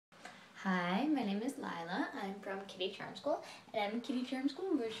Hi, my name is Lila. I'm from Kitty Charm School, and I'm a Kitty Charm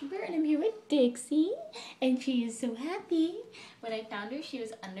School worshiper, and I'm here with Dixie, and she is so happy. When I found her, she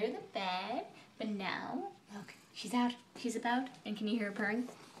was under the bed, but now, look, she's out, she's about, and can you hear her purring?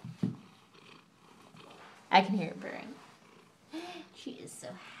 I can hear her purring. She is so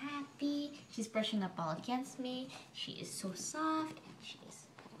happy. She's brushing up all against me. She is so soft. She is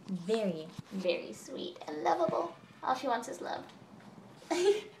very, very sweet and lovable. All she wants is loved.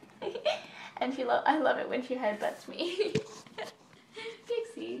 And I love it when she headbutts me.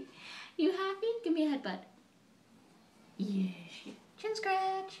 Dixie, you happy? Give me a headbutt. Yes. Chin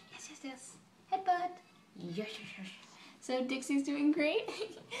scratch. Yes, yes, yes. Headbutt. Yes, yes, yes. So Dixie's doing great.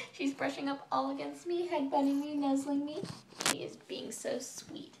 She's brushing up all against me, headbutting me, nuzzling me. She is being so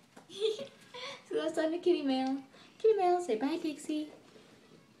sweet. So that's time to kitty mail. Kitty mail, say bye, Dixie.